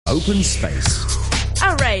Open Space.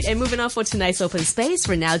 All right, and moving on for tonight's Open Space,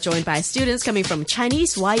 we're now joined by students coming from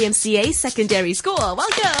Chinese YMCA Secondary School.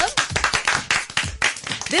 Welcome!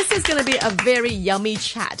 This is going to be a very yummy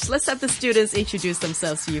chat. Let's have the students introduce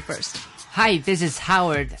themselves to you first. Hi, this is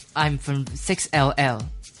Howard. I'm from 6LL.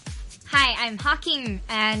 Hi, I'm Hawking,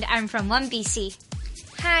 and I'm from 1BC.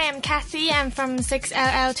 Hi, I'm Kathy. I'm from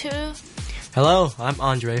 6LL too. Hello, I'm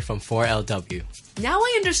Andre from 4LW. Now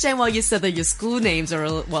I understand why you said that your school names are,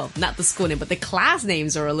 well, not the school name, but the class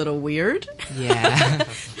names are a little weird. Yeah.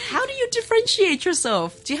 How do you differentiate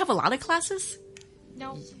yourself? Do you have a lot of classes?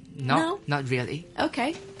 No. No, not really.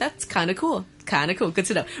 Okay, that's kind of cool. Kind of cool. Good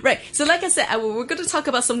to know. Right, so like I said, we're going to talk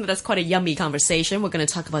about something that's quite a yummy conversation. We're going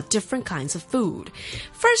to talk about different kinds of food.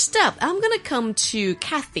 First up, I'm going to come to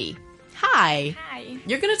Kathy. Hi. Hi.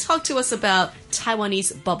 You're going to talk to us about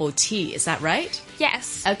Taiwanese bubble tea. Is that right?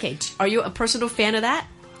 Yes. Okay, are you a personal fan of that?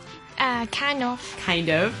 Kind of. Kind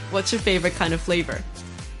of. What's your favorite kind of flavor?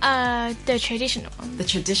 The traditional one. The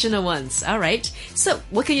traditional ones. All right. So,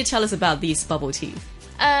 what can you tell us about these bubble tea?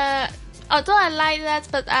 Although I like that,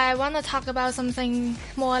 but I want to talk about something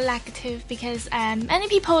more negative because many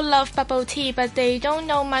people love bubble tea, but they don't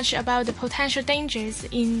know much about the potential dangers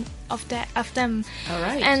of them. All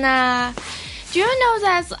right. And do you know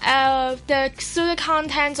that the sugar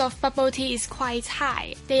content of bubble tea is quite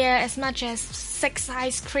high? They are as much as 6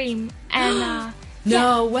 ice cream and.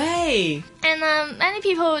 No way! And many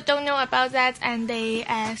people don't know about that, and they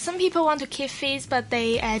some people want to keep fit, but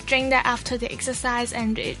they drink that after the exercise,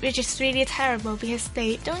 and which is really terrible because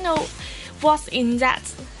they don't know what's in that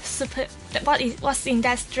what's in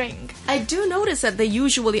that drink. I do notice that they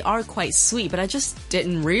usually are quite sweet, but I just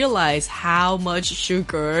didn't realize how much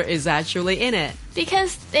sugar is actually in it.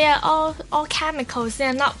 Because they are all chemicals. They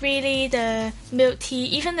are not really the milk tea.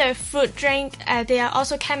 Even the fruit drink, they are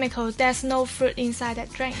also chemicals. There's no fruit inside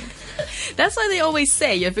that drink. That's why they always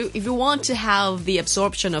say if you want to have the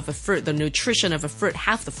absorption of a fruit, the nutrition of a fruit,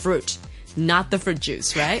 have the fruit, not the fruit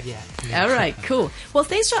juice, right? Yeah. All right, cool. Well,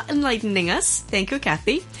 thanks for enlightening us. Thank you,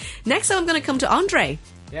 Kathy. Next, I'm going to come to Andre.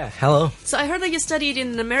 Yeah, hello. So I heard that you studied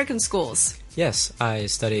in American schools. Yes, I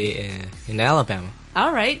study in Alabama.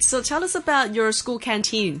 All right, so tell us about your school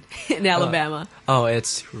canteen in Alabama.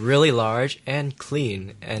 It's really large and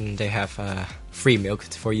clean, and they have free milk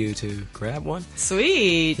for you to grab one.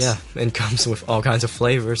 Sweet. Yeah, and comes with all kinds of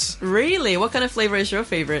flavors. Really? What kind of flavor is your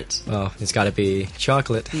favorite? Well, it's gotta be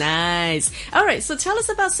chocolate. Nice. All right, so tell us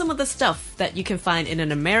about some of the stuff that you can find in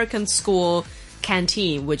an American school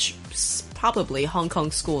canteen, which probably Hong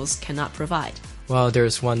Kong schools cannot provide. Well,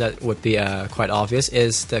 there's one that would be quite obvious,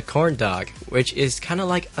 is the corn dog, which is kind of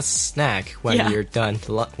like a snack when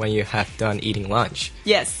when you have done eating lunch.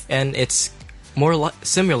 Yes. And it's more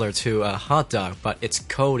similar to a hot dog, but it's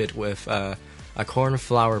coated with a corn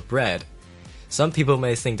flour bread. Some people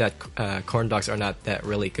may think that corn dogs are not that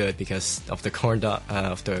really good because of the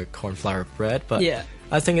corn flour bread, but yeah.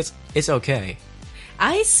 I think it's okay.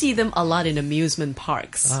 I see them a lot in amusement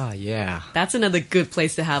parks. Ah, yeah. That's another good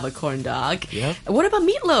place to have a corn dog. Yep. What about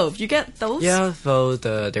meatloaf? You get those? Yeah, though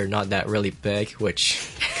they're not that really big, which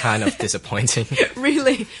kind of disappointing.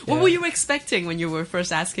 Really? What Yeah. were you expecting when you were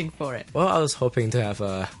first asking for it? Well, I was hoping to have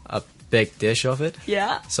a big dish of it.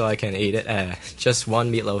 Yeah? So I can eat it. Just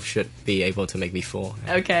one meatloaf should be able to make me full.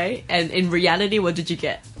 Okay. And in reality, what did you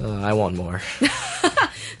get? I want more.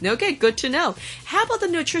 Okay, good to know. How about the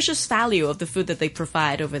nutritious value of the food that they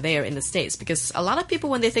provide over there in the States? Because a lot of people,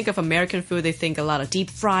 when they think of American food, they think a lot of deep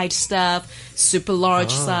fried stuff, super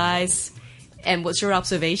large size. And what's your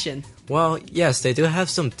observation? Well, yes, they do have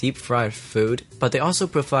some deep fried food, but they also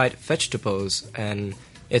provide vegetables, and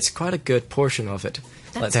it's quite a good portion of it.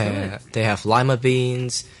 That's good. They have lima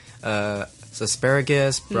beans,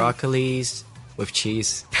 asparagus, broccolis with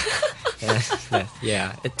cheese.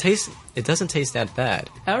 Yeah, it doesn't taste that bad.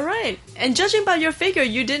 All right. And judging by your figure,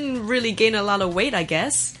 you didn't really gain a lot of weight, I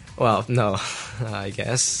guess. Well, no, I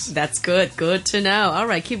guess. That's good. Good to know. All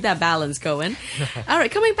right, keep that balance going. All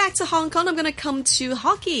right, coming back to Hong Kong, I'm going to come to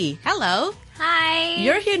Hockey. Hello. Hi.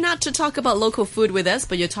 You're here not to talk about local food with us,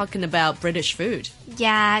 but you're talking about British food.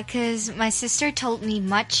 Yeah, because my sister told me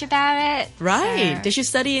much about it. Right. So- Did she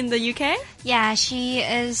study in the UK? Yeah, she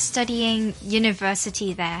is studying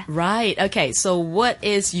university there. Right. Okay, so what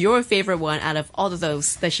is your favorite one out of all of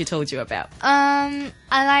those that she told you about? I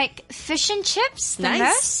like fish and chips the Nice.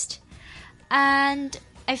 most. And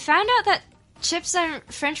I found out that chips and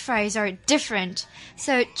french fries are different.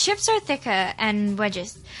 So chips are thicker and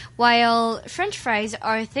wedges, while french fries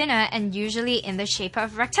are thinner and usually in the shape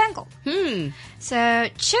of rectangle. So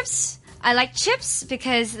chips I like chips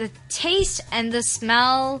because the taste and the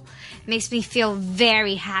smell makes me feel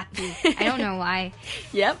very happy. I don't know why.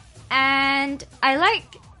 Yep. And I like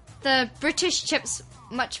the British chips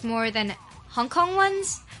much more than Hong Kong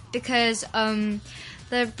ones because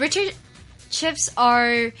the British chips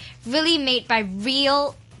are really made by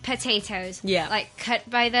real potatoes. Yeah. Like cut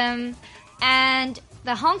by them. And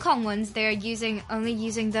the Hong Kong ones, they're only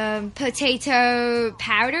using the potato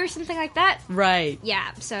powder or something like that. Right.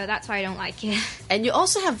 Yeah, so that's why I don't like it. And you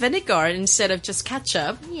also have vinegar instead of just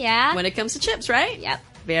ketchup Yeah. when it comes to chips, right? Yep.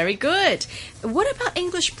 Very good. What about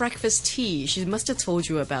English breakfast tea? She must have told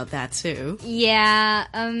you about that too. Yeah,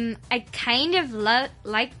 I kind of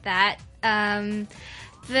like that.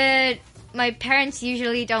 But my parents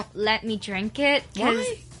usually don't let me drink it. 'Cause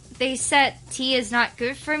Why? they said tea is not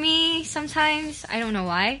good for me sometimes. I don't know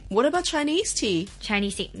why. What about Chinese tea?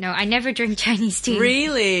 Chinese tea. No, I never drink Chinese tea.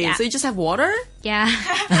 Really? Yeah. So you just have water? Yeah.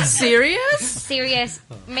 Serious? Serious.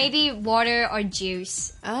 Maybe water or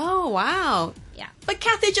juice. Oh, wow. Yeah. But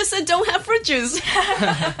Kathy just said don't have fruit juice.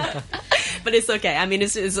 But it's okay. I mean,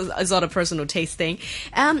 it's not a personal taste thing.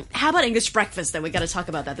 How about English breakfast then? We got to talk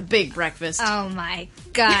about that. The big breakfast. Oh my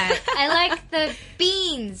god. I like the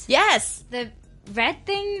beans. Yes. The red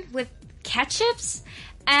thing with ketchups.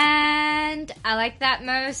 And I like that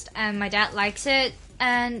most. And my dad likes it.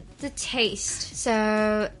 And the taste.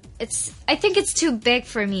 So I think it's too big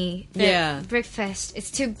for me. The Yeah. breakfast. It's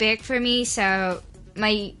too big for me. So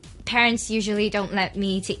my parents usually don't let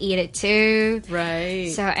me to eat it too.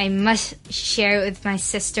 Right. So I must share it with my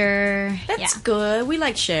sister. That's yeah. good. We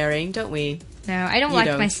like sharing, don't we? No, I don't You like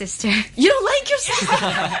don't. my sister. You don't like your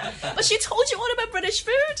sister? But she told you all about British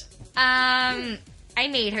food? I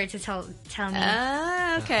made her to tell me.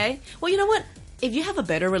 Ah, okay. Well, you know what? If you have a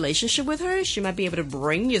better relationship with her, she might be able to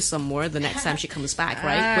bring you some more the next time she comes back,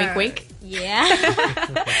 right? Wink, wink. Yeah.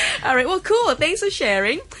 All right, well, cool. Thanks for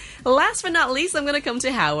sharing. Last but not least, I'm going to come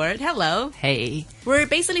to Howard. Hello. Hey. We're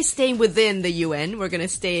basically staying within the UN. We're going to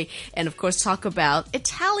stay and, of course, talk about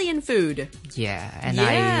Italian food. Yeah, and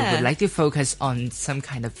Yeah. I would like to focus on some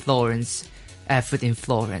kind of Florence, food in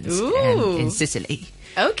Florence Ooh. and in Sicily.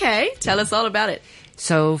 Okay, tell us all about it.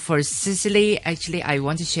 So for Sicily, actually, I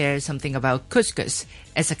want to share something about couscous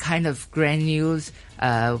as a kind of granules,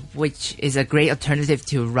 which is a great alternative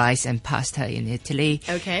to rice and pasta in Italy.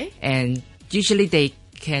 Okay. And usually they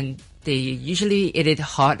usually eat it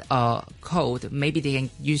hot or cold. Maybe they can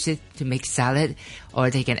use it to make salad, or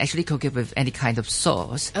they can actually cook it with any kind of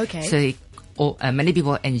sauce. Okay. So many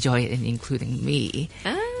people enjoy it, including me.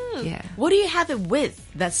 Oh. Yeah. What do you have it with?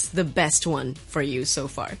 That's the best one for you so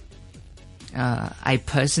far. I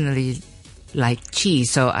personally like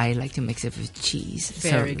cheese, so I like to mix it with cheese.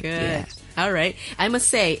 Very So, good. yeah. All right. I must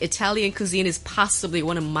say, Italian cuisine is possibly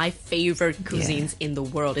one of my favorite cuisines in the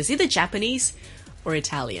world. It's either Japanese or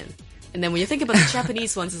Italian. And then when you think about the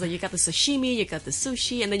Japanese ones, it's like you got the sashimi, you got the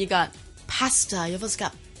sushi, and then you got pasta, you've also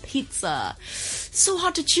got pizza. So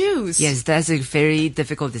hard to choose. Yes, that's a very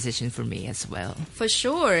difficult decision for me as well. For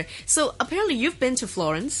sure. So apparently you've been to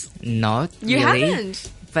Florence. Not You really,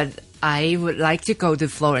 haven't? but I would like to go to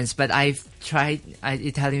Florence. But I've tried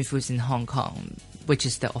Italian foods in Hong Kong, which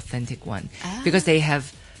is the authentic one, because they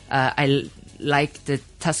have. I like the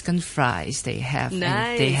Tuscan fries they have. Nice.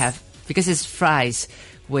 And they have because it's fries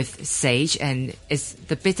with sage, and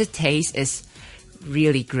the bitter taste is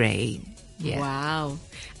really great. Yeah. Wow.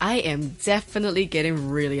 I am definitely getting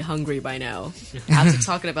really hungry by now after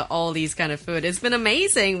talking about all these kind of food. It's been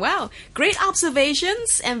amazing. Wow. Great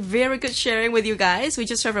observations and very good sharing with you guys. We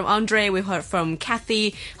just heard from Andre, we heard from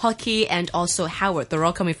Kathy, Hockey, and also Howard. They're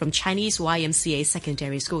all coming from Chinese YMCA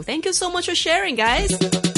Secondary School. Thank you so much for sharing, guys.